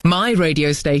My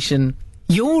radio station,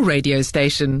 your radio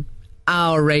station,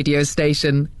 our radio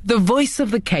station, the voice of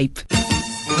the Cape.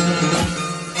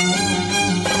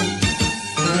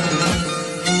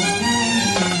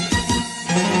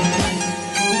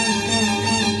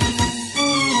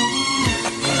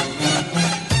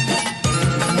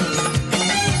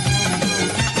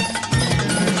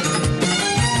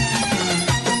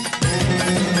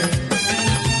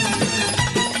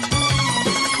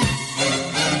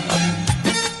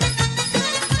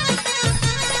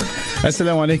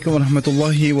 Assalamu alaikum wa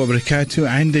rahmatullahi wa barakatuh,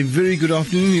 and a very good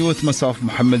afternoon. You're with myself,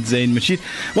 Muhammad Zain Mashid.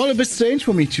 Well, a bit strange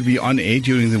for me to be on air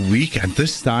during the week at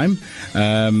this time.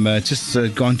 Just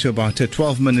gone to about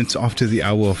 12 minutes after the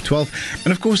hour of 12.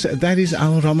 And of course, that is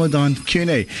our Ramadan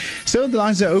Q&A. So the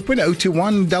lines are open,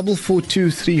 021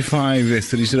 442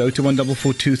 3530, 021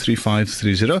 442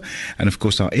 3530. And of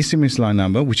course, our SMS line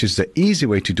number, which is the easy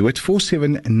way to do it,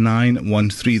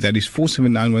 47913. That is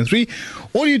 47913.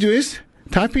 All you do is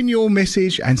type in your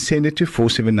message and send it to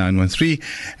 47913.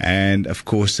 And of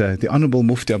course, the Honorable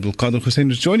Mufti Abdul Kader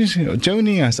Hoosain is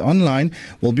joining us online.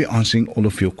 Will be answering all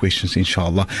of your questions,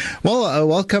 inshallah. Well,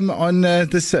 welcome on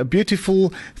this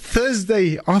beautiful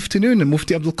Thursday afternoon,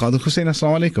 Mufti Abdul Kader Hoosain.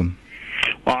 Assalamu alaikum.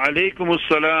 Wa alaikum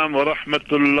assalam wa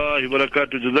rahmatullahi wa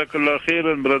barakatuh. Jazakallah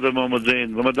khairan, Brother Muhammad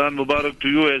Zain. Ramadan Mubarak to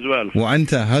you as well. Wa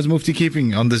anta, how's Mufti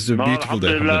keeping on this beautiful day?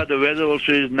 Alhamdulillah, the weather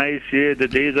also is nice here. The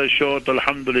days are short,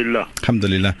 alhamdulillah.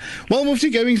 Alhamdulillah. Well,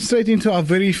 Mufti, going straight into our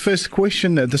very first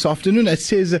question this afternoon, it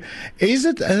says, is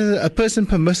it a person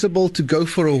permissible to go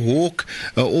for a walk,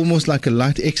 almost like a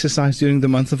light exercise during the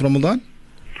month of Ramadan?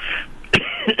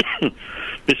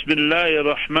 بسم الله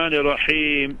الرحمن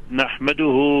الرحيم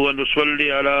نحمده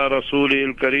ونصلي على رسوله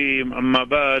الكريم أما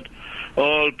بعد.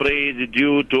 All praise is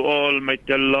due to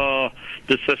Almighty Allah,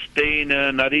 the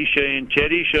sustainer, nourisher and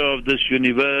cherisher of this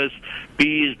universe.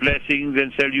 Peace, blessings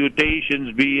and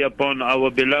salutations be upon our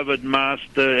beloved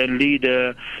master and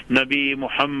leader, Nabi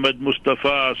Muhammad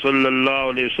Mustafa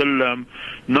sallallahu alayhi wasallam.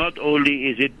 Not only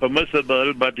is it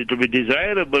permissible, but it will be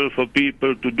desirable for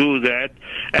people to do that.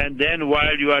 And then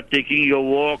while you are taking your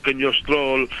walk and your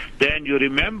stroll, then you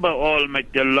remember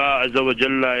Almighty Allah Azza wa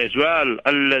Jalla as well.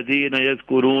 الَّذِينَ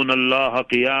يَذْكُرُونَ اللَّهَ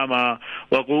قِيَامًا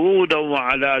وَقُعُودًا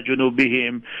وَعَلَى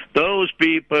جُنُوبِهِمْ. Those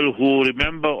people who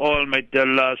remember Almighty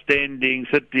Allah standing,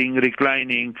 sitting,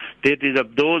 reclining,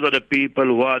 those are the people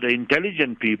who are the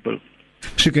intelligent people.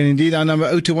 Shukran indeed. Our number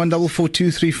 021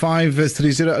 442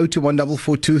 3530, 021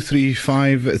 442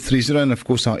 3530, and of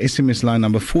course our SMS line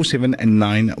number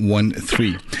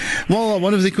 47913. Well,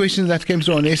 one of the questions that came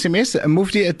through on SMS,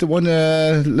 Mufti, at the one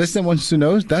listener wants to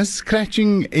know, does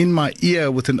scratching in my ear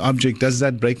with an object, does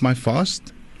that break my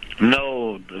fast?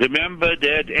 No. Remember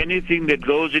that anything that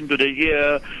goes into the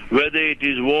ear, whether it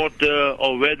is water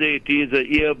or whether it is an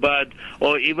earbud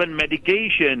or even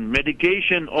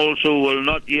medication also will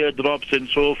not, eardrops and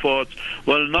so forth,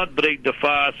 will not break the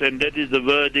fast, and that is the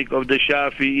verdict of the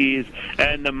Shafi'is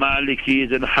and the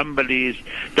Malikis and Hanbalis.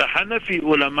 The Hanafi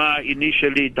ulama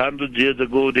initially, hundreds of years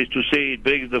ago, they used to say it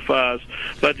breaks the fast,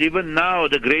 but even now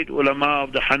the great ulama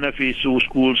of the Hanafi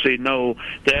school say no,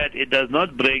 that it does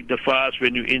not break the fast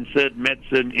when you insert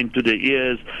medicine into the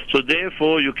ears. So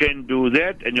therefore you can do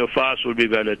that and your fast will be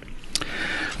valid.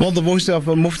 Well, the voice of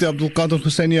Mufti Abdul Kader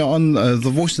Hoosain on the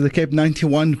voice of the Cape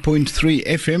 91.3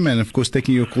 FM, and of course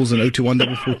taking your calls on 021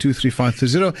 442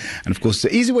 3530. And of course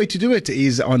the easy way to do it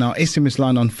is on our SMS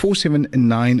line on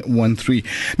 47913.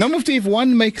 Now Mufti, if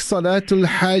one makes Salatul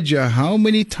Hajjah, how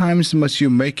many times must you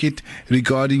make it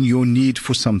regarding your need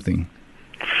for something?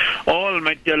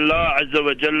 Almighty Allah Azza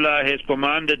wa Jalla has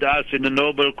commanded us in the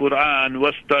noble Quran,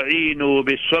 وَاسْتَعِينُوا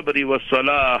بِالصَّبْرِ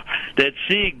وَالصَّلَاةِ, that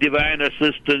seek divine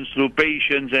assistance through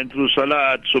patience and through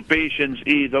salat. So patience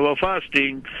is our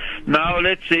fasting. Now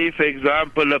let's say, for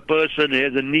example, a person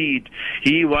has a need.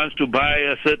 He wants to buy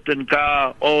a certain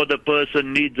car, or the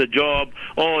person needs a job,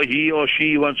 or he or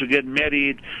she wants to get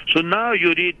married. So now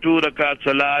you read 2 rakat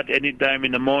salat anytime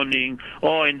in the morning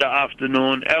or in the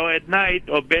afternoon or at night,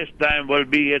 or best time will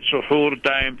be at suhoor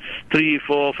time, 3,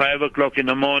 4, 5 o'clock in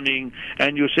the morning,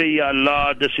 and you say, Ya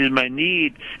Allah, this is my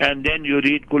need, and then you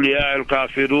read Qul Ya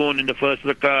al-Kafirun in the first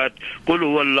rakat, Qul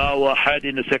Huwallahu Ahad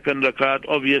in the second rakat,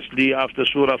 obviously after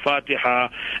Surah Fatiha,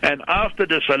 and after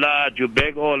the salat you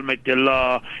beg Almighty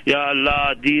Allah, Ya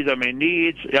Allah, these are my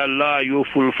needs, Ya Allah, you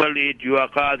fulfill it, you are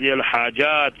Qadi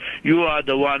al-Hajat, you are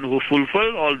the one who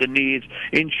fulfill all the needs.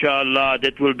 Inshallah,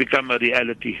 that will become a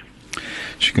reality.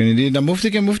 Shukran indeed. Now,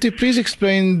 Mufti, please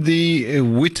explain the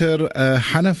Witr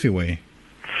Hanafi way.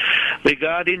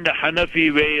 Regarding the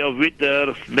Hanafi way of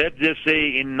witr, let's just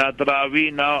say in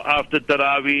Tarawih now, after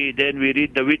Tarawih, then we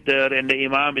read the witr and the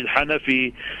Imam is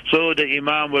Hanafi. So the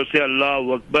Imam will say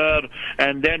Allahu Akbar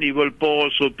and then he will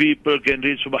pause so people can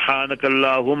read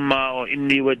Subhanakallahumma or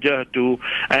Inni Wajjahtu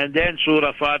and then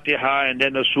Surah Fatiha and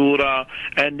then a Surah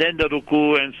and then the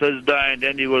Ruku and Sajda and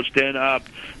then he will stand up.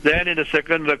 Then in the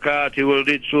second rakat he will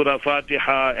read Surah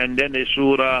Fatiha and then a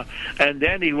Surah and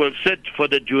then he will sit for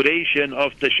the duration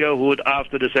of the Tashahhud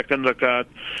after the second rakat.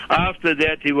 After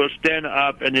that he will stand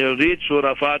up and he'll read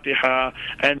Surah Fatiha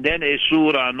and then a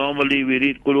Surah. Normally we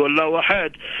read Qul Huwallahu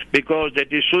Ahad because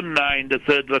that is Sunnah in the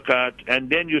third rakat. And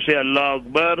then you say Allahu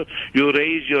Akbar, you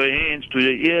raise your hands to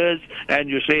the ears and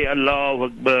you say Allahu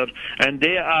Akbar. And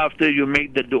thereafter you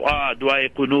make the dua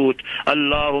Qunut,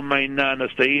 Allahumma inna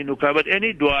nasta'inuka. But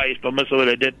any dua is permissible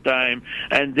at that time.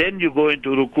 And then you go into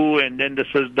ruku and then the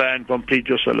sajda and complete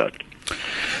your salat.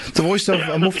 The voice of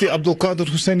Mufti Abdul Kader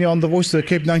Hoosain on the voice of the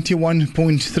Cape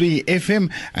 91.3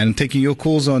 FM and taking your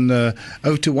calls on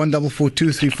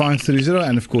 02144233530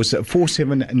 and of course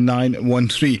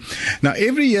 47913. Now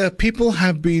every year people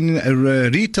have been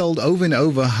retold over and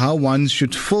over how one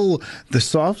should fill the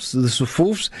safs, the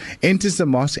sufufs, enters the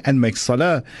mosque and makes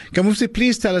salah. Can Mufti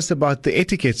please tell us about the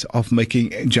etiquette of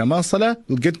making Jamal Salah?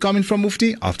 We'll get comment from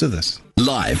Mufti after this.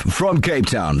 Live from Cape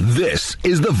Town, this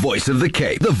is the Voice of the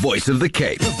Cape. The Voice of the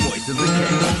Cape. The Voice of the Cape.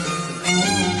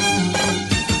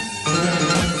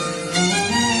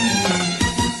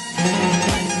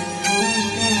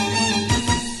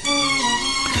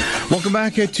 Welcome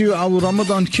back to our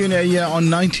Ramadan Q&A on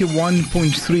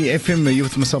 91.3 FM. You're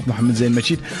with myself, Mohammed Zain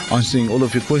Machid, answering all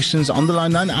of your questions on the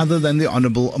line, none other than the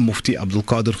Honorable Mufti Abdul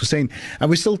Kader Hoosain. And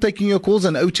we're still taking your calls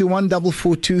on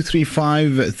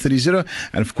 02144233530.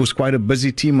 And of course, quite a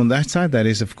busy team on that side. That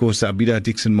is, of course, Abida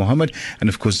Dixon Mohammed and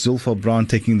of course, Zulfa Brown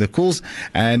taking the calls.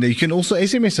 And you can also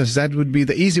SMS us. That would be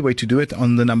the easy way to do it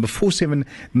on the number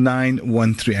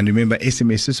 47913. And remember,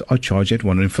 SMSs are charged at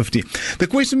 150. The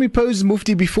question we posed,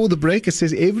 Mufti, before the break, it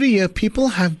says every year people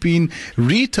have been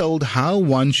retold how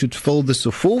one should fill the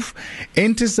sufuf,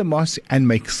 enters the mosque and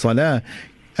makes salah.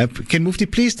 Can Mufti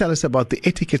please tell us about the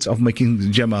etiquettes of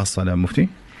making Jamal Salah, Mufti?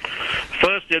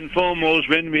 First and foremost,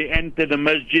 when we enter the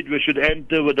masjid, we should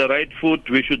enter with the right foot.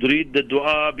 We should read the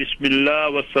dua,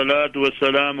 Bismillah wa salatu wa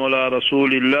salam ala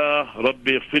Rasulillah,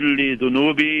 Rabbi ighfirli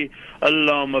dhunubi,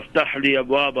 Allahumma aftahli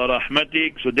abwaba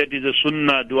rahmatik. So that is a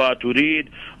sunnah dua to read.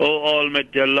 Oh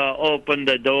Almighty Allah, open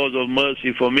the doors of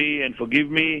mercy for me and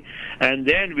forgive me. And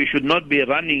then we should not be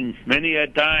running. Many a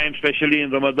time, especially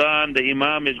in Ramadan, the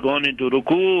Imam is gone into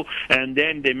ruku and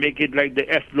then they make it like the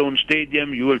Athlone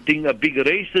Stadium. You will think a big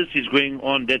races is going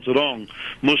on. That's wrong.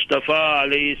 Mustafa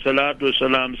alayhi salatu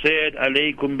wasalam said,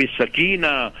 alaykum bis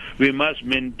sakina. We must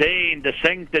maintain the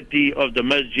sanctity of the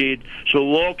masjid. So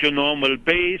walk your normal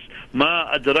pace. Ma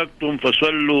adraktum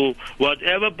fasallu.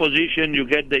 Whatever position you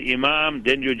get the Imam,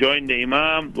 then you join the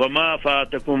Imam. Wa ma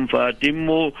fatakum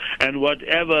fatimmu. And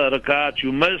whatever rakat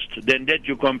you missed, then that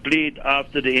you complete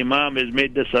after the Imam has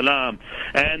made the salam.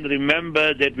 And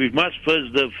remember that we must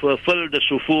first fill the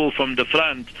sufu from the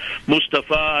front.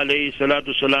 Mustafa alayhi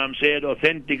salatu salam said,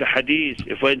 authentic hadith,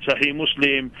 if in Sahih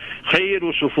Muslim,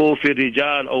 khayru sufufi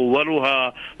rijal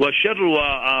awwaluha wa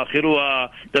sharruha akhiruha.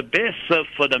 The best surf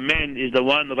for the men is the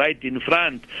one right in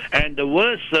front, and the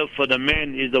worst surf for the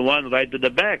men is the one right at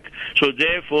the back. So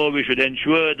therefore we should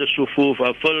ensure the sufuf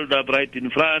are filled up right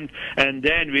in front, and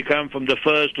then we come from the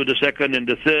first to the second and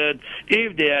the third.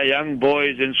 If they are young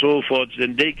boys and so forth,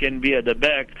 then they can be at the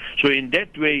back. So in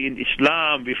that way, in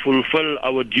Islam, we fulfill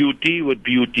our duty with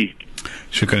beauty.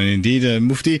 Shukran indeed,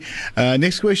 Mufti.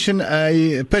 Next question.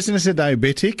 A person is a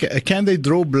diabetic. Can they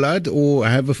draw blood or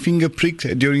have a finger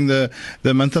pricked during the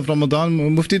month of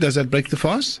Ramadan, Mufti? Does that break the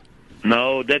fast?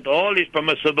 No, that all is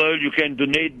permissible. You can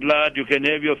donate blood, you can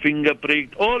have your finger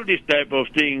pricked, all these type of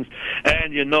things.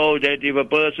 And you know that if a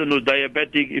person who's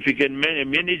diabetic, if he can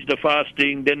manage the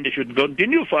fasting, then they should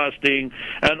continue fasting.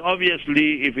 And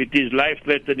obviously, if it is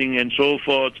life-threatening and so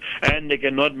forth, and they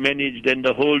cannot manage then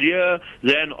the whole year,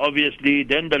 then obviously,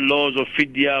 then the laws of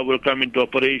fidya will come into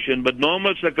operation. But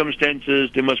normal circumstances,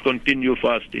 they must continue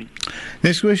fasting.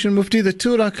 Next question, Mufti. The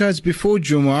 2 rakats before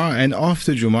Jummah and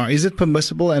after Jummah, is it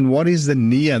permissible, and what is the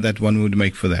niyyah that one would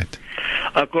make for that?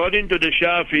 According to the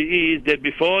Shafi'is, that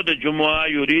before the Jummah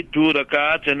you read 2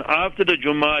 rakats and after the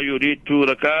Jummah you read 2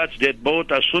 rakats, that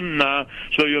both are sunnah,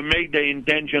 so you make the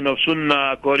intention of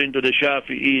sunnah according to the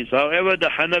Shafi'is. However, the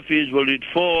Hanafis will read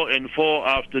 4 and 4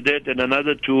 after that and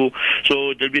another 2,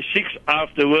 so there'll be 6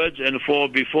 afterwards and 4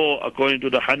 before, according to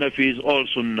the Hanafis, all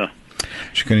sunnah.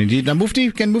 Shukran indeed. Now,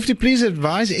 can Mufti please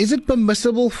advise, is it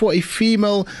permissible for a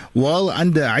female while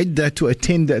under iddah to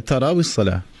attend Tarawih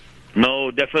Salah?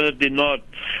 No, definitely not.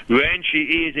 When she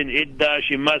is in iddah,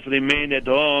 she must remain at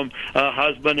home. Her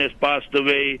husband has passed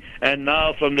away, and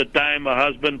now from the time her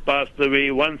husband passed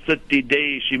away, 130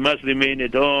 days, she must remain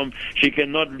at home. She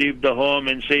cannot leave the home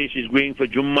and say she's going for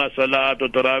Jummah Salat or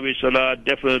Tarawih Salat.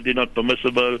 Definitely not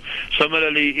permissible.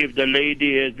 Similarly, if the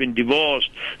lady has been divorced,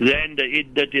 then the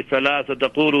iddat is Thalathat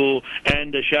Quru,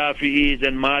 and the Shafi'is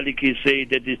and Malikis say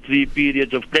that is 3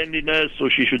 periods of cleanliness, so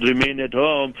she should remain at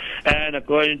home. And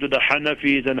according to the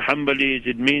Hanafis and Hanbalis,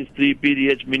 it means 3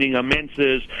 periods, meaning her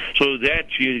menses, so that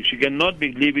she cannot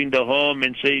be leaving the home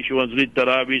and say she wants to read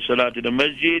Tarawih Salat in the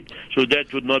masjid, so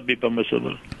that would not be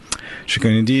permissible.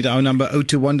 Shukran indeed. Our number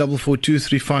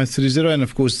 0214423530, and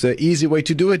of course the easy way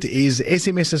to do it is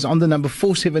SMSs on the number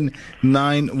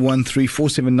 47913,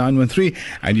 47913,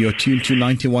 and you're tuned to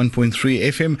 91.3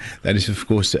 FM. That is of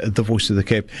course the Voice of the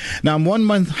Cape. Now, I'm 1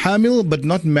 month hamil but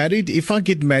not married. If I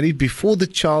get married before the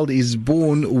child is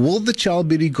born, will the child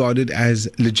be regarded as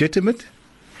legitimate?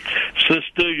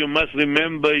 Sister, you must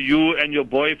remember you and your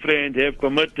boyfriend have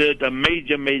committed a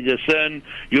major sin.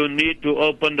 You need to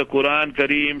open the Quran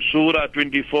Kareem, Surah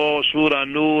 24, Surah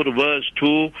Nur, verse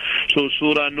 2. So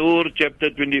Surah Nur,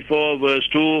 chapter 24, verse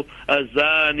 2,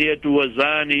 Azaniyatu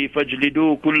wazani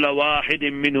fajlidu kulla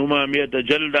wahidin minhuma miyata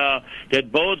jalda,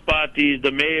 that both parties,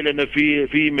 the male and the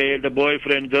female, the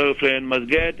boyfriend, girlfriend, must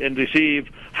get and receive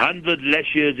 100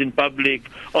 lashes in public.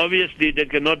 Obviously, that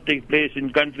cannot take place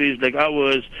in countries like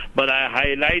ours, but I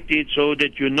highlight it so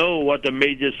that you know what a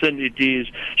major sin it is.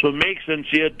 So make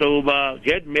sincere tawbah,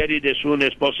 get married as soon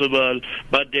as possible,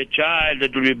 but the child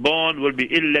that will be born will be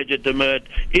illegitimate,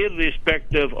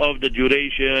 irrespective of the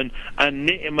duration. And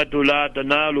ni'matu la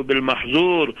tanalu bil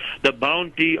mahzur, the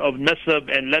bounty of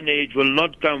nasab and lineage will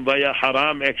not come via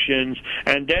haram actions,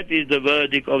 and that is the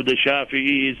verdict of the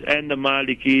Shafi'is and the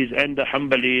Malikis and the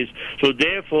Hanbalis. So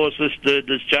therefore, sister,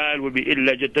 this child will be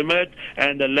illegitimate,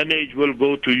 and the lineage will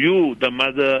go to you, the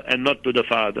mother, and not to the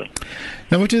father.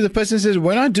 Now, what the person says,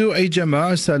 when I do a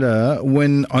Jama'ah Salah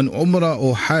when on Umrah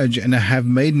or Hajj and I have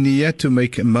made niyyah to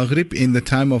make Maghrib in the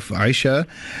time of Aisha,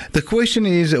 the question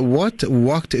is, what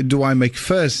waqt do I make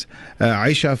first?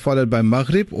 Aisha followed by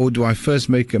Maghrib, or do I first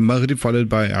make Maghrib followed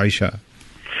by Aisha?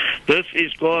 This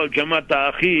is called Jama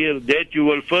Ta'khir, that you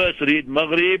will first read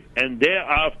Maghrib and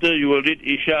thereafter you will read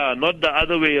Isha, not the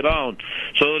other way around.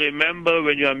 So remember,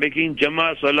 when you are making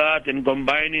Jama Salat and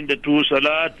combining the two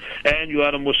Salat, and you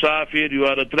are a Musafir, you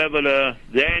are a traveler,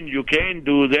 then you can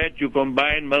do that. You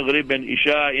combine Maghrib and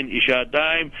Isha in Isha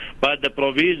time, but the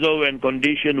proviso and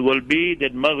condition will be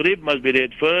that Maghrib must be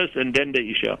read first and then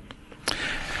the Isha.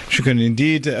 Shukran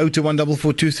indeed.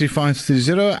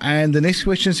 0214423530. And the next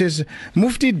question says,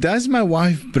 Mufti, does my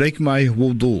wife break my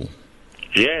wudu?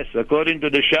 Yes, according to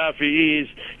the Shafi'is,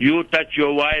 you touch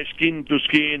your wife skin to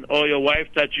skin, or your wife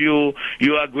touch you,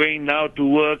 you are going now to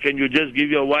work and you just give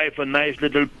your wife a nice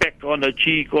little peck on her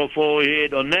cheek or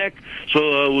forehead or neck, so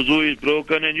her wuzu is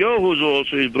broken and your wuzu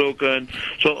also is broken.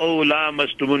 So,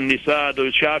 lamastumun nisa, the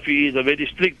Shafi'is are very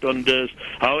strict on this.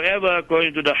 However,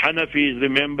 according to the Hanafis,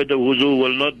 remember the wuzu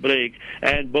will not break,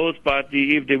 and both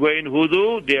parties, if they go in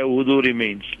wudu, their wudu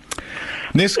remains.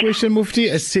 Next question, Mufti.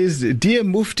 It says, Dear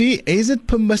Mufti, is it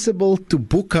permissible to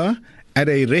buka at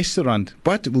a restaurant?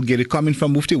 But we'll get a comment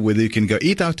from Mufti whether you can go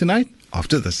eat out tonight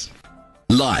after this.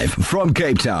 Live from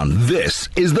Cape Town, this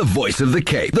is the Voice of the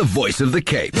Cape. The Voice of the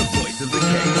Cape. The Voice of the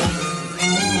Cape.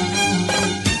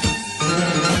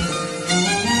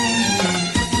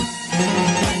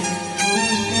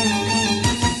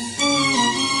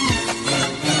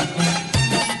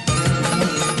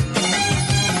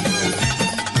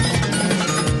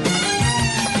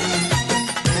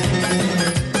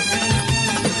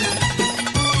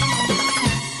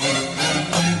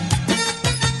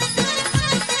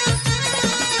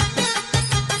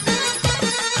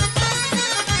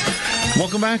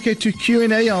 Welcome back to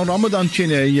Q&A, our Ramadan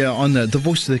Q&A on the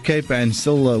Voice of the Cape, and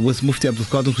still with Mufti Abdul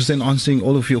Kader Hoosain answering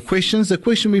all of your questions. The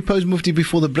question we posed, Mufti,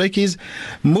 before the break is,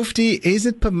 Mufti, is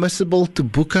it permissible to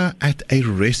buka at a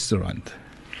restaurant?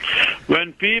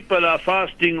 When people are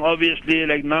fasting, obviously,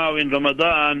 like now in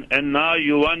Ramadan, and now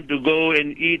you want to go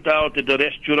and eat out at a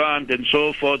restaurant and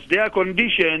so forth, there are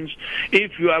conditions.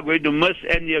 If you are going to miss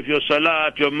any of your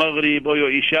Salat, your Maghrib or your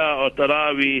Isha or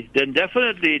Taraweeh, then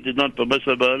definitely it is not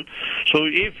permissible. So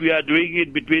if we are doing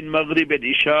it between Maghrib and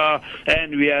Isha,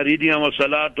 and we are reading our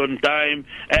Salat on time,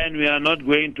 and we are not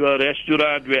going to a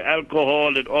restaurant where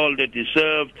alcohol and all that is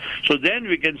served, so then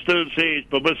we can still say it's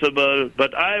permissible.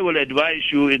 But I will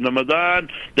advise you in Ramadan, Ramadan,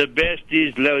 the best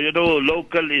is,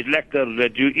 local is lekker,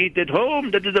 that you eat at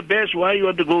home. That is the best. Why you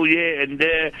want to go here and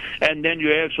there, and then you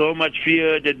have so much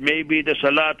fear that maybe the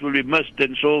salat will be missed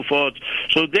and so forth.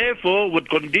 So therefore, with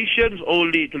conditions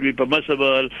only, it will be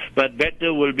permissible, but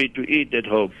better will be to eat at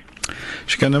home.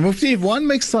 Shukran. Mufti, if one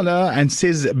makes salah and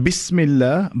says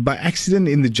Bismillah by accident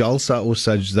in the jalsa or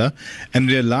sajda and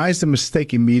realize the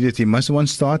mistake immediately, must one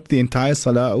start the entire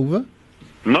salah over?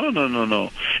 No.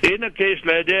 In a case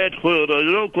like that,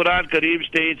 Quran Kareem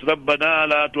states, Rabbana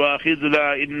la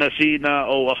tu'akhidna in nasina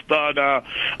aw akhtana.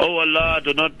 Oh Allah,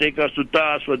 do not take us to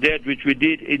task for that which we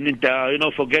did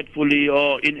forgetfully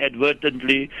or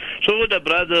inadvertently. So the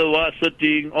brother was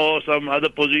sitting or some other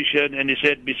position and he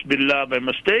said Bismillah by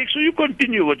mistake. So you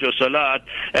continue with your salat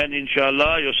and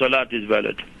inshallah your salat is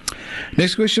valid.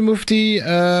 Next question, Mufti.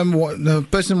 The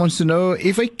person wants to know,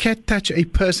 if a cat touch a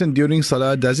person during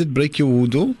salah, does it break your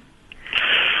wudu?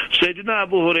 Sayyidina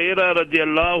Abu Huraira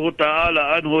radiallahu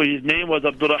ta'ala anhu, his name was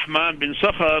Abdurrahman bin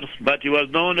Sakhar, but he was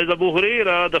known as Abu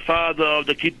Huraira, the father of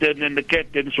the kitten and the cat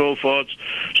and so forth.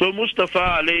 So Mustafa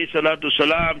alayhi salatu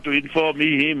salam, to inform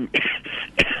him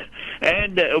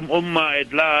and the Ummah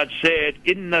at large said,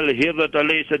 Innal hirrata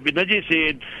laysat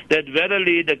binajisin, that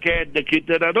verily the cat, the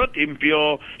kitten are not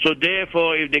impure. So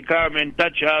therefore, if they come and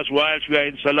touch us whilst we are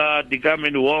in salat, they come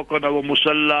and walk on our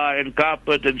musalla and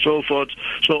carpet and so forth.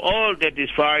 So all that is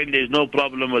fine. There's no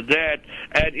problem with that.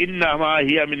 And innama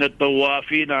hiya min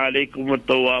at-tawafina alaykum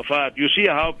at-tawafat. You see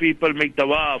how people make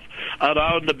tawaf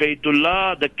around the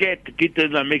Baytullah. The cat, the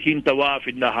kittens are making tawaf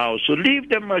in the house. So leave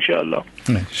them, mashallah.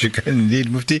 Shukran indeed,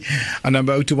 Mufti. Our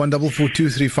number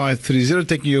 0214443530,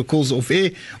 taking your calls off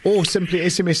air, or simply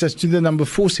SMS us to the number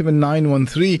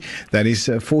 47913. That is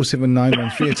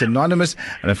 47913. It's anonymous,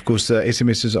 and of course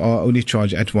SMSs are only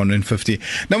charged at 150.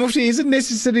 Now, Mufti, is it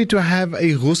necessary to have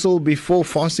a ghusl before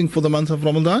fasting for the month of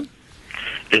Ramadan?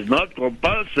 It's not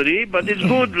compulsory, but it's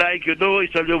good, like, it's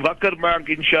a wakar mark,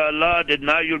 inshallah, that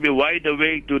now you'll be wide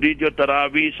awake to read your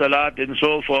Taraweeh, Salat, and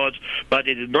so forth, but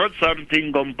it is not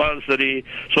something compulsory.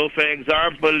 So, for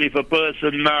example, if a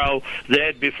person now,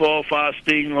 that before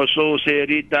fasting or so, say,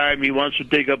 every time he wants to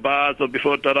take a bath, or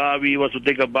before Taraweeh, he wants to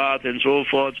take a bath, and so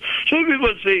forth, so we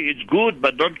will say it's good,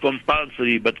 but not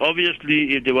compulsory. But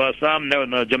obviously, if there were some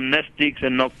gymnastics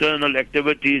and nocturnal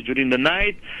activities during the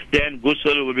night, then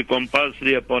ghusl will be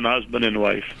compulsory upon husband and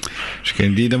wife.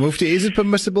 Indeed, Mufti, is it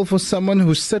permissible for someone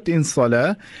who sit in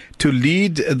salah to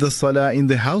lead the salah in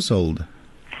the household?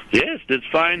 Yes, that's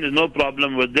fine. There's no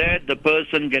problem with that. The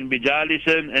person can be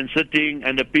jalisan and sitting,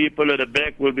 and the people at the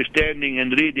back will be standing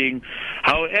and reading.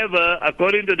 However,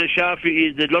 according to the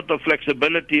Shafi'is, there's a lot of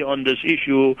flexibility on this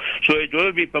issue, so it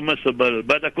will be permissible.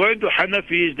 But according to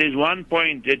Hanafis, there's one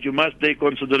point that you must take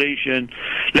consideration.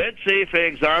 Let's say, for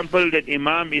example, that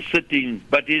Imam is sitting,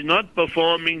 but he's not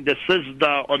performing the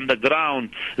sajda on the ground.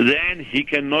 Then he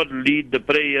cannot lead the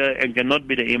prayer and cannot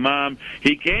be the Imam.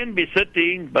 He can be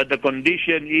sitting, but the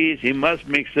condition is he must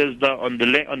make sajda on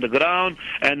the ground,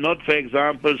 and not, for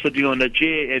example, sitting on a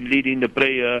chair and leading the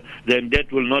prayer. Then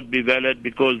that will not be valid,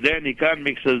 because then he can't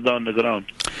make sajda on the ground.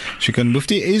 Shukran.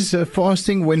 Mufti, is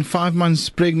fasting when 5 months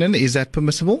pregnant, is that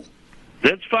permissible?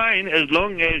 That's fine, as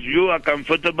long as you are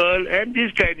comfortable, and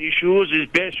these kind of issues is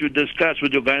best you discuss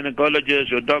with your gynecologist,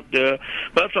 your doctor.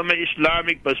 But from an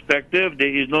Islamic perspective,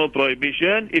 there is no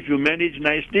prohibition. If you manage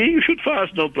nicely, you should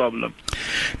fast, no problem.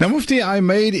 Now, Mufti, I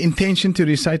made intention to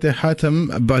recite the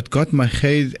khatam, but got my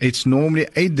khayd. It's normally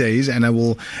 8 days, and I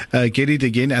will get it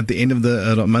again at the end of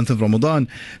the month of Ramadan.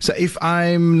 So if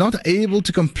I'm not able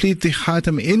to complete the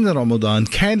khatam in Ramadan,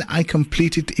 can I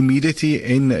complete it immediately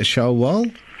in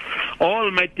Shawwal?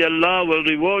 Almighty Allah will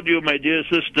reward you, my dear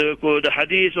sister. The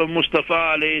hadith of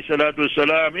Mustafa alayhi salatu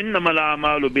salam, innamal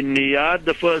a'malu bin niyat,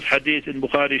 the first hadith in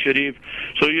Bukhari Sharif.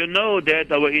 So you know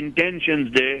that our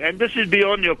intentions there, and this is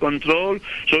beyond your control.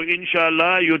 So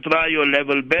inshallah, you try your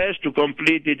level best to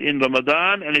complete it in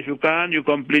Ramadan, and if you can't, you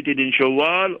complete it in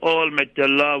Shawwal. Almighty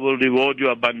Allah will reward you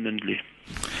abundantly.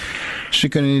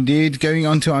 Shukran indeed. Going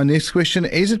on to our next question.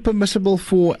 Is it permissible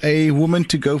for a woman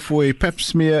to go for a pap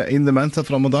smear in the month of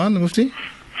Ramadan, Mufti?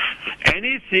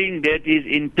 Anything that is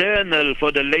internal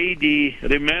for the lady,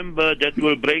 remember, that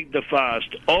will break the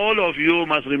fast. All of you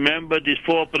must remember these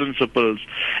 4 principles.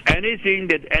 Anything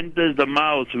that enters the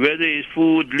mouth, whether it's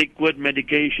food, liquid,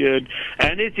 medication,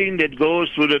 anything that goes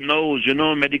through the nose,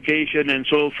 medication and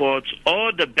so forth,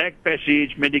 or the back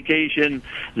passage, medication,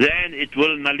 then it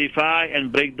will nullify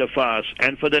and break the fast.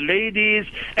 And for the ladies,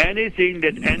 anything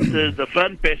that enters the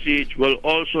front passage will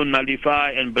also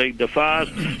nullify and break the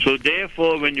fast. So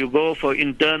therefore, when you go for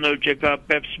internal checkup,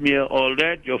 pap smear, all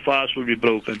that, your fast will be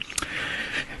broken.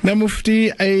 Now,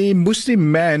 Mufti, a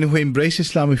Muslim man who embraced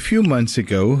Islam a few months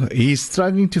ago, he's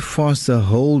struggling to fast the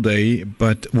whole day,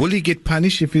 but will he get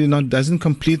punished if he doesn't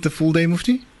complete the full day,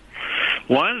 Mufti?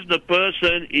 Once the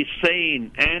person is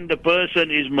sane and the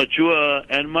person is mature,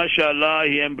 and mashallah,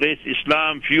 he embraced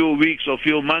Islam few weeks or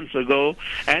few months ago,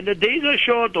 and the days are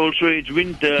short also, it's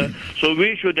winter, so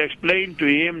we should explain to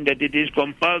him that it is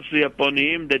compulsory upon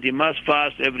him that he must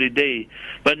fast every day.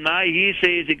 But now he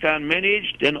says he can't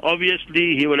manage, then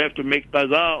obviously he will have to make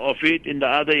qada of it in the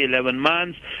other 11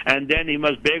 months, and then he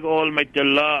must beg Almighty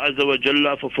Allah Azza wa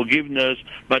Jalla for forgiveness,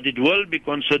 but it will be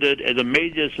considered as a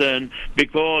major sin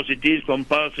because it is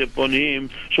compulsory upon him.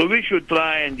 So we should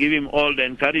try and give him all the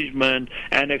encouragement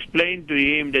and explain to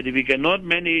him that if he cannot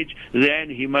manage, then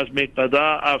he must make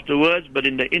qada afterwards, but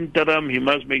in the interim he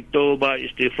must make tawbah,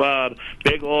 istighfar,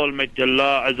 beg Almighty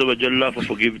Allah Azza wa Jalla for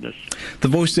forgiveness. The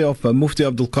voice there of Mufti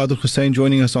Abdul Kader Hoosain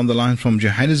joining us on the line from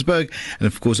Johannesburg, and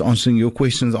of course answering your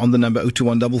questions on the number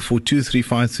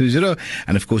 02144235330,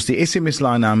 and of course the SMS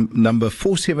line number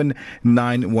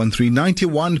 47913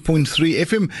 91.3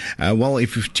 FM. Well,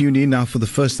 if you've tuned in now for the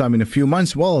first time in a few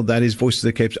months, well, that is Voice of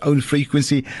the Cape's own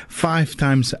frequency, 5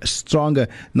 times stronger,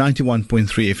 91.3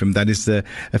 FM. That is the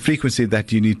frequency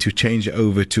that you need to change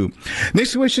over to.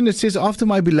 Next question, it says, after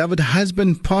my beloved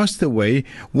husband passed away,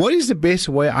 what is the best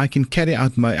way I can carry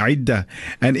out my iddah?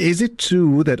 And is it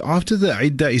true that after the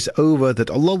iddah is over, that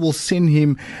Allah will send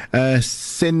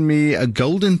me a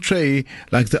golden tray,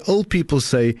 like the old people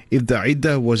say, if the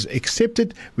iddah was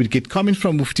accepted? We'll get comment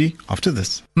from Mufti after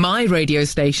this. My radio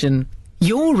station,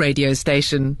 your radio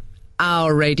station,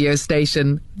 our radio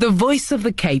station, the voice of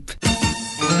the Cape.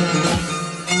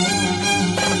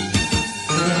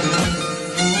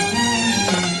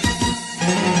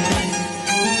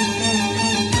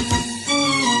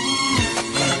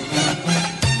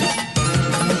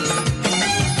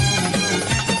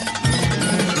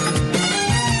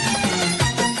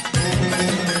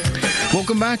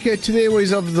 Welcome back to the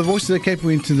airways of the Voice of the Cape.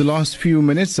 We're into the last few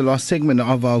minutes, the last segment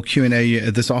of our Q&A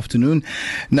this afternoon.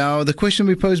 Now, the question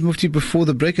we posed, Mufti, before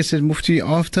the break, it says, Mufti,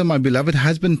 after my beloved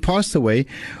husband passed away,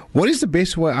 what is the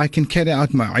best way I can carry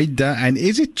out my iddah? And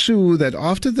is it true that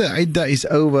after the iddah is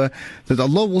over, that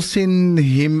Allah will send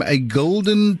him a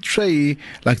golden tray,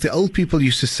 like the old people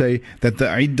used to say, that the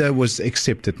iddah was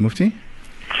accepted, Mufti?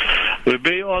 We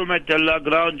pray Almighty Allah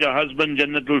ground your husband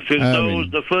Jannatul Firdaus.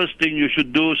 The first thing you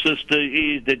should do, sister,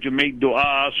 is that you make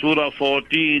dua, Surah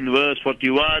 14, verse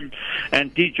 41,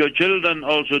 and teach your children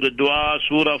also the dua,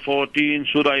 Surah 14,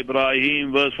 Surah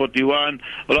Ebrahim, verse 41,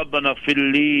 Rabbana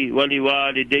Filli wali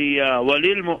walidayya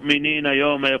walil mu'minina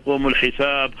yawma yaqumul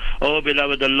hisab. Oh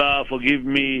beloved Allah, forgive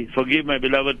me, forgive my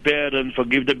beloved parents,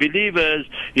 forgive the believers,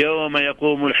 yawma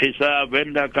yaqumul hisab,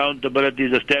 when the accountability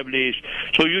is established.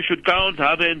 So you should count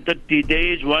 130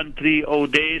 days, 130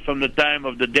 days from the time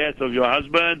of the death of your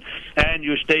husband, and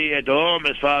you stay at home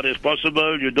as far as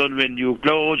possible. You don't wear new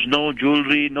clothes, no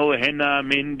jewelry, no henna,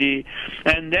 mehndi.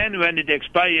 And then when it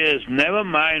expires, never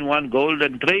mind one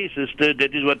golden tray, sister.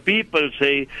 That is what people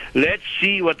say. Let's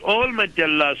see what Almighty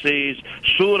Allah says.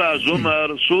 Surah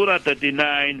Zumar, Surah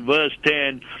 39, verse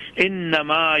 10.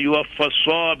 إنما يوفى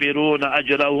الصابرون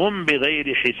أجرهم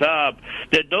بغير حساب.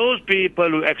 That those people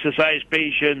who exercise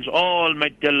patience,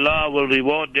 Almighty Allah will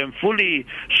reward them fully.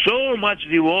 So much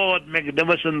reward,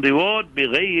 magnificent reward,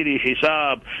 بغير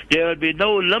حساب. There will be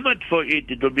no limit for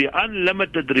it. It will be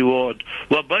unlimited reward.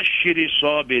 وبشر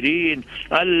الصابرين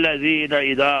الذين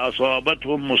إذا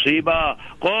أصابتهم مصيبة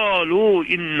قالوا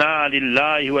إنا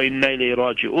لله وإنا إليه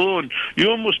راجعون.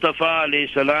 You, Mustafa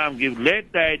alayhi salam, give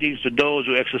glad tidings to those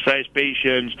who exercise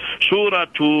patience. Surah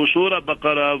 2, Surah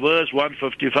Baqarah, verse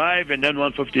 155 and then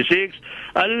 156.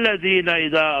 Alladhina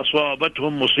idha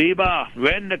aswabathum musibah.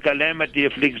 When the calamity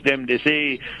afflicts them, they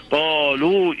say,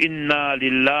 Qalu inna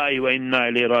lillahi wa inna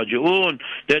ilayhi raji'un.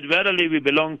 That verily we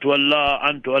belong to Allah,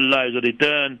 unto Allah is a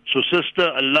return. So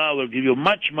sister, Allah will give you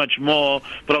much, much more,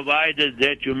 provided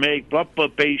that you make proper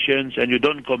patience and you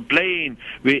don't complain.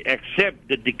 We accept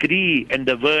the decree and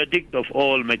the verdict of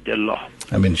Almighty Allah.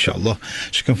 Amen, inshallah.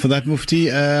 Shukran for that, Mufti.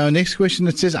 Next question,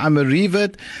 it says, I'm a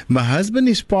revert. My husband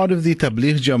is part of the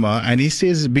Tabligh Jama'ah, and he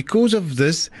says because of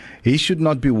this, he should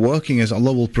not be working as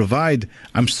Allah will provide.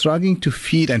 I'm struggling to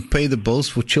feed and pay the bills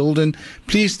for children.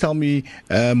 Please tell me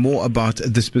more about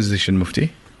this position,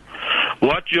 Mufti.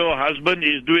 What your husband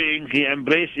is doing, he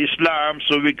embraced Islam,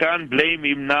 so we can't blame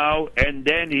him now. And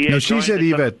then he... No, she's a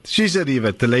revert. She's a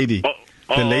revert, the lady.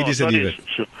 The lady said he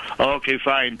sorry. Okay,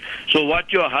 fine. So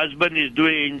what your husband is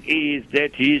doing is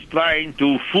that he is trying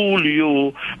to fool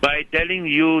you by telling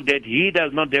you that he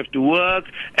does not have to work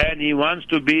and he wants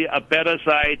to be a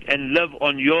parasite and live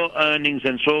on your earnings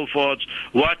and so forth.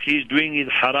 What he's doing is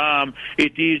haram.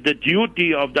 It is the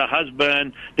duty of the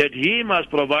husband that he must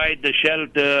provide the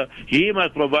shelter, he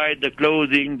must provide the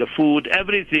clothing, the food,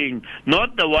 everything.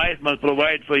 Not the wife must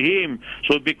provide for him.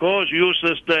 So because you,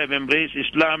 sister, have embraced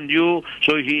Islam new,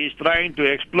 so he is trying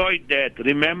to exploit that.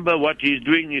 Remember, what he's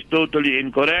doing is totally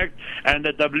incorrect, and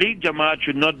the Tabligh Jamaat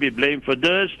should not be blamed for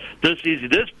this. This is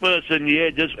this person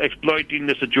here just exploiting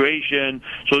the situation.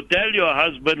 So tell your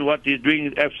husband what he's doing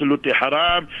is absolutely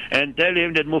haram, and tell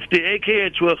him that Mufti AK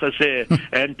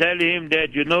and tell him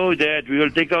that you know that we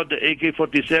will take out the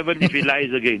AK-47 if he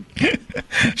lies again.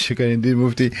 Shukran indeed,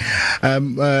 Mufti.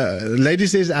 Lady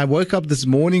says, I woke up this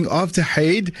morning after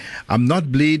Haid. I'm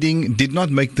not bleeding, did not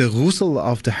make the ghusl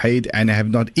after Haid, and I have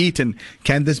not eaten.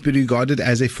 Can this be regarded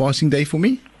as a fasting day for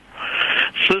me?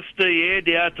 Sister, yeah,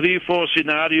 there are 3-4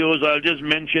 scenarios. I'll just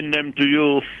mention them to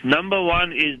you. Number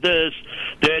one is this,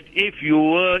 that if you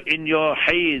were in your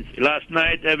haze last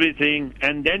night, everything,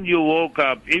 and then you woke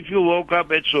up, if you woke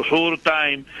up at suhoor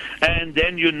time, and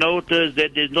then you notice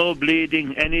that there's no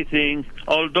bleeding, anything,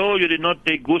 although you did not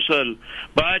take ghusl,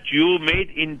 but you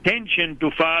made intention to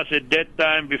fast at that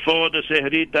time before the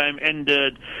sehri time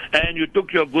ended, and you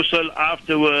took your ghusl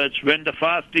afterwards when the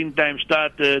fasting time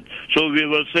started, so we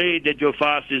will say that your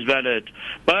fast is valid.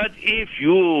 But if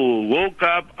you woke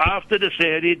up after the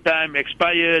sehri time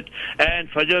expired and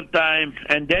fajr time,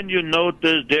 and then you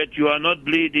notice that you are not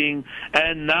bleeding,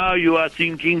 and now you are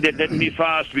thinking that let me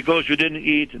fast because you didn't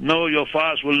eat, no, your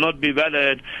fast will not be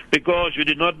valid because you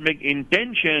did not make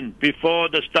intention before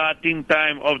the starting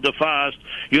time of the fast.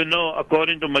 You know,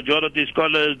 according to majority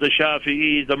scholars, the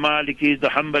Shafi'is, the Malikis, the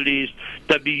Hanbalis,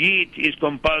 tabiyyit is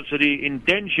compulsory,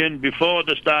 intention before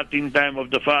the starting time of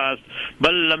the fast.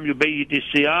 Ballam yubayyit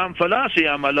is-siyam fala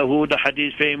siyama lahu, the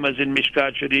hadith famous in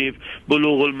Mishkat Sharif,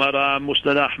 Bulughul Maram,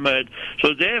 Musnad Ahmad.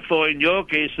 So therefore, in your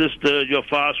case, sister, your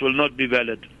fast will not be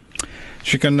valid.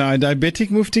 Shukran. Diabetic,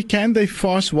 Mufti, can they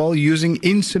fast while using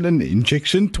insulin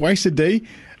injection twice a day,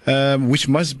 which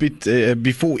must be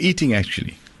before eating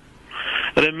actually?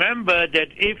 Remember that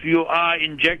if you are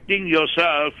injecting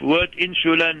yourself with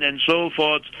insulin and so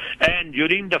forth, and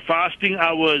during the fasting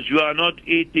hours you are not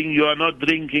eating, you are not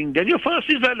drinking, then your fast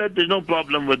is valid. There's no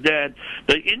problem with that.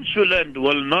 The insulin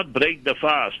will not break the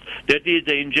fast. That is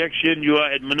the injection you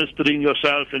are administering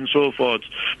yourself and so forth.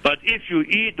 But if you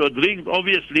eat or drink,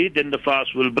 obviously, then the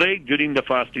fast will break during the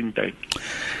fasting time.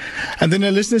 And then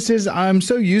a listener says, I'm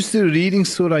so used to reading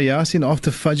Surah Yasin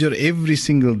after Fajr every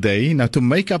single day. Now, to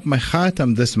make up my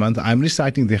khatam this month, I'm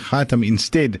reciting the khatam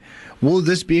instead. Will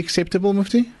this be acceptable,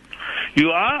 Mufti?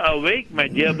 You are awake, my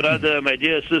dear brother, my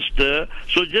dear sister,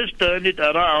 so just turn it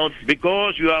around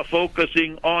because you are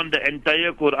focusing on the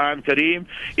entire Quran Kareem.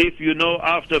 If you know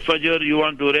after Fajr you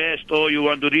want to rest or you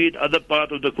want to read other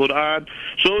part of the Quran,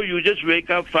 so you just wake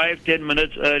up 5-10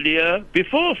 minutes earlier.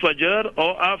 Before Fajr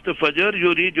or after Fajr,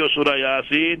 you read your Surah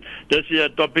Yasin. This is a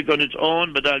topic on its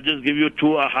own, but I'll just give you 2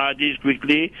 ahadith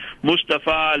quickly.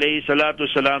 Mustafa alayhi salatu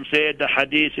salam said, the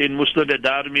hadith in Musnad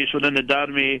al-Darmi, Sunan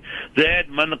al-Darmi, that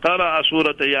man qara'a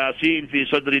Surah Yasin fi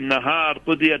sadri nahar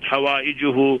qudiyat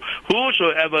hawaijuhu.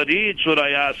 Whosoever reads Surah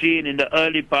Yasin in the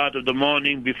early part of the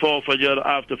morning, before Fajr,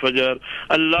 after Fajr,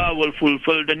 Allah will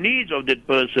fulfill the needs of that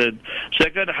person.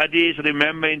 Second hadith,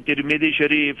 remember in Tirmidhi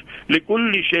Sharif,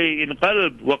 likulli shay'in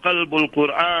qalb wa qalbul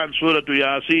Quran Surah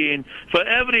Yasin. For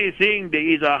everything there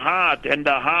is a heart, and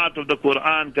the heart of the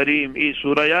Quran Kareem is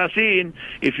Surah Yasin.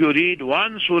 If you read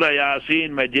one Surah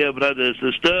Yasin, my dear brother,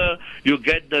 sister, you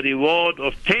get the reward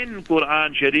of 10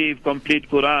 Quran Sharif, complete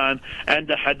Quran, and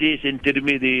the hadith in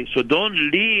Tirmidhi. So don't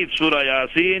leave Surah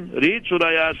Yasin. Read Surah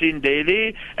Yasin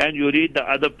daily, and you read the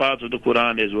other parts of the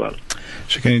Quran as well.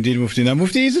 Shukran indeed, Mufti. Now,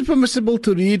 Mufti, is it permissible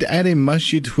to read at a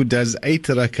masjid who does 8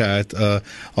 rakat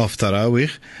of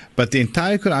Taraweeh, but the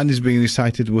entire Quran is being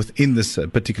recited within this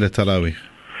particular Taraweeh?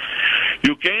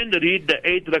 You can read the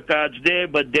 8 rakats there,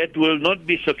 but that will not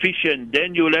be sufficient.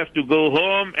 Then you will have to go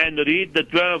home and read the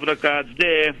 12 rakats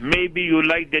there. Maybe you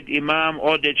like that Imam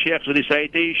or that Sheikh's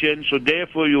recitation, so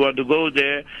therefore you want to go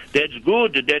there. That's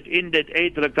good that in that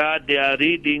 8 rakat they are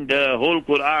reading the whole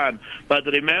Quran. But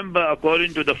remember,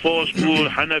 according to the 4 schools,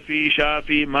 Hanafi,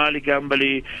 Shafi, Malik,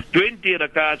 Hanbali, 20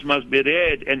 rakats must be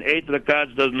read, and 8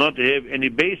 rakats does not have any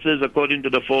basis according to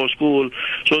the 4 schools.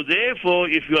 So therefore,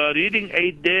 if you are reading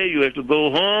 8 there, you have to go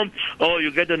home, or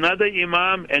you get another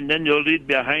imam and then you'll read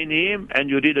behind him and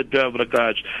you read the 12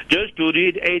 rakats. Just to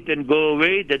read 8 and go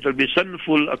away, that will be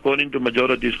sinful according to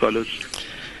majority scholars.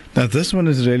 Now, this one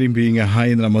is really being a high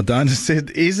in Ramadan. It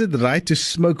said, is it right to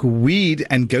smoke weed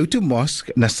and go to mosque?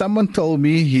 Now, someone told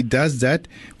me he does that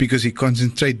because he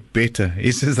concentrates better.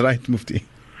 Is this right, Mufti?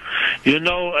 You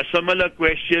know, a similar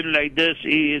question like this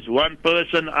is, one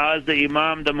person asked the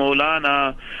Imam, the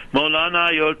Maulana,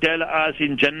 you'll tell us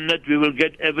in Jannat we will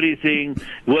get everything.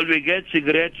 Will we get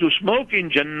cigarettes to smoke in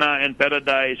Jannah and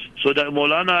paradise? So the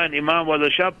Maulana and Imam was a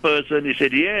sharp person. He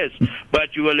said, yes,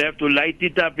 but you will have to light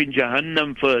it up in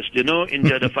Jahannam first, in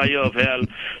the fire of hell.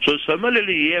 So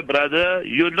similarly, brother,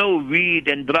 weed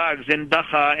and drugs and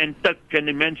dakha and tak and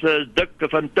immenses, dak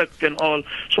and tak and all.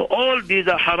 So all these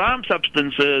are haram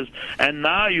substances. And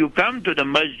now you come to the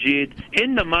masjid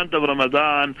in the month of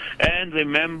Ramadan, and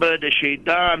remember the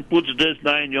shaitan puts this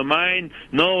now in your mind.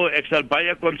 No, exal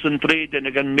baya concentrate and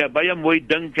again baya moy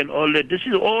dunk and all that. This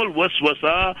is all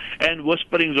waswasa and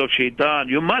whisperings of shaitan.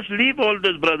 You must leave all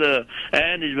this, brother.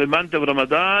 And it's the month of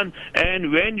Ramadan,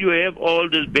 and when you have all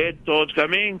these bad thoughts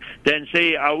coming, then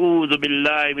say, A'udhu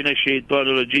billahi minash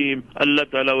shaitanir rajim. Allah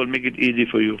Ta'ala will make it easy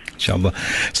for you. Inshallah.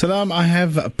 Salam, I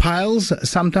have piles.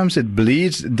 Sometimes it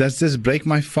bleeds. Does this break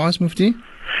my fast, Mufti?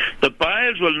 The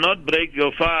piles will not break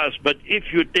your fast, but if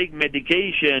you take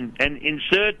medication and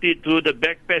insert it through the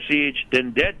back passage,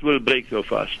 then that will break your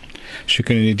fast.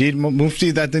 Shukran indeed,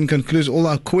 Mufti. That then concludes all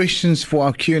our questions for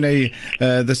our Q&A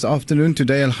this afternoon.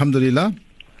 Today, alhamdulillah.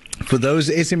 For those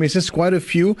SMSs, quite a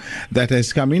few that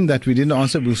has come in that we didn't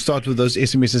answer. We'll start with those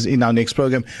SMSs in our next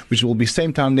program, which will be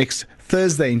same time next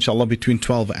Thursday, inshallah, between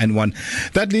 12 and 1.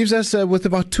 That leaves us with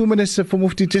about 2 minutes for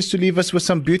Mufti just to leave us with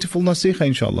some beautiful nasiha,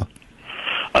 inshallah.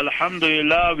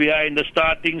 Alhamdulillah, we are in the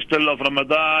starting still of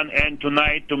Ramadan, and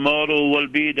tonight, tomorrow will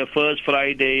be the first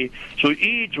Friday. So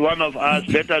each one of us,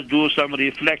 let us do some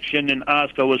reflection and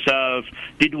ask ourselves,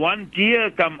 did one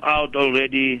tear come out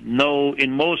already? No,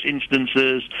 in most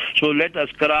instances. So let us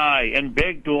cry and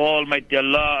beg to Almighty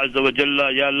Allah Azza wa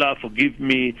Jalla, Ya Allah, forgive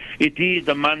me. It is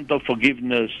the month of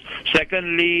forgiveness.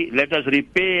 Secondly, let us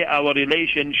repair our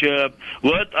relationship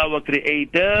with our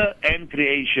Creator and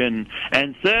creation.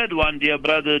 And third one, dear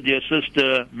brother, dear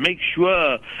sister, make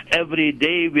sure every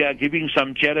day we are giving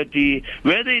some charity,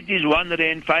 whether it is 1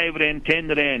 rand, 5 rand, 10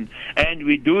 rand, and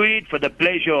we do it for the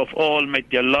pleasure of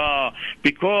Almighty Allah,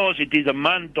 because it is a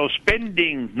month of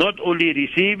spending, not only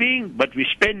receiving, but we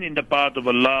spend in the path of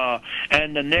Allah.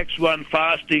 And the next one,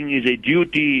 fasting, is a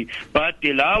duty, but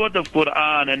tilawat of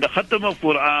Quran and the khatam of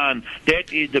Quran,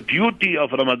 that is the beauty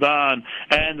of Ramadan.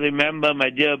 And remember,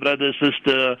 my dear brother,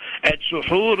 sister, at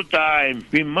suhoor time,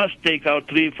 we must take out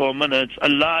 3-4 minutes.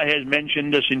 Allah has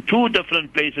mentioned this in 2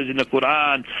 different places in the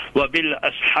Quran.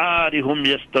 وَبِالْأَسْحَارِ هُمْ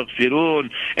يَسْتَغْفِرُونَ.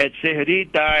 At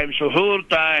Sehri time, Suhoor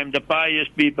time, the pious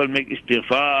people make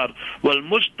istighfar.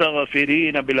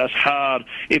 وَالْمُسْتَغْفِرِينَ بِالْأَسْحَارِ.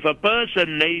 If a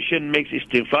person, nation makes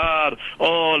istighfar,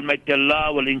 Almighty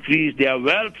Allah will increase their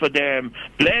wealth for them,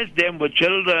 bless them with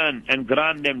children, and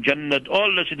grant them Jannat.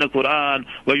 All this in the Quran.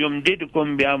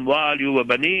 وَيُمْدِدْكُمْ بِأَمْوَالِ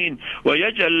وَبَنِينَ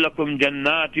وَيَجْعَلْ لَكُمْ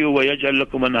جَنَّاتِ وَيَجْعَلْ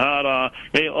لَكُمْ أَنْهَارًا.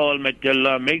 May Almighty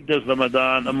Allah make this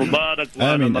Ramadan a Mubarak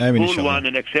one, a Maqbool one,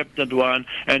 an accepted one.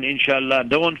 And inshallah,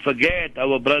 don't forget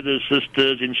our brothers,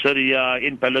 sisters in Syria,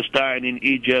 in Palestine, in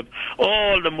Egypt,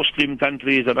 all the Muslim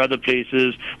countries and other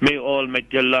places. May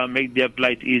Almighty Allah make their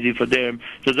plight easy for them.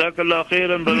 Jazakallah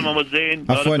khairan, Brother Muhammad Zain.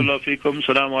 Barakallahu feekum.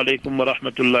 Assalamu alaikum wa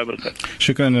rahmatullahi wa barakatuh.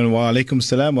 Shukran wa alaikum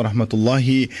salam wa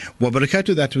rahmatullahi wa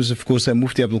barakatuh. That was, of course,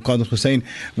 Mufti Abdul Kader Hoosain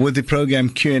with the program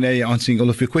Q&A, answering all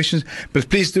of your questions. But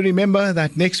please do remember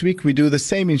that next week we do the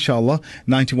same, inshallah,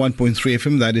 91.3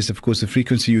 FM. That is, of course, the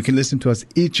frequency. You can listen to us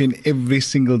each and every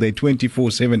single day,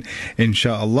 24/7,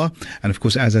 inshallah. And of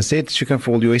course, as I said, shukran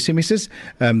for all your SMSs.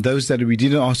 Those that we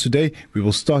didn't ask today, we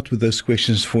will start with those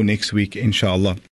questions for next week, inshallah.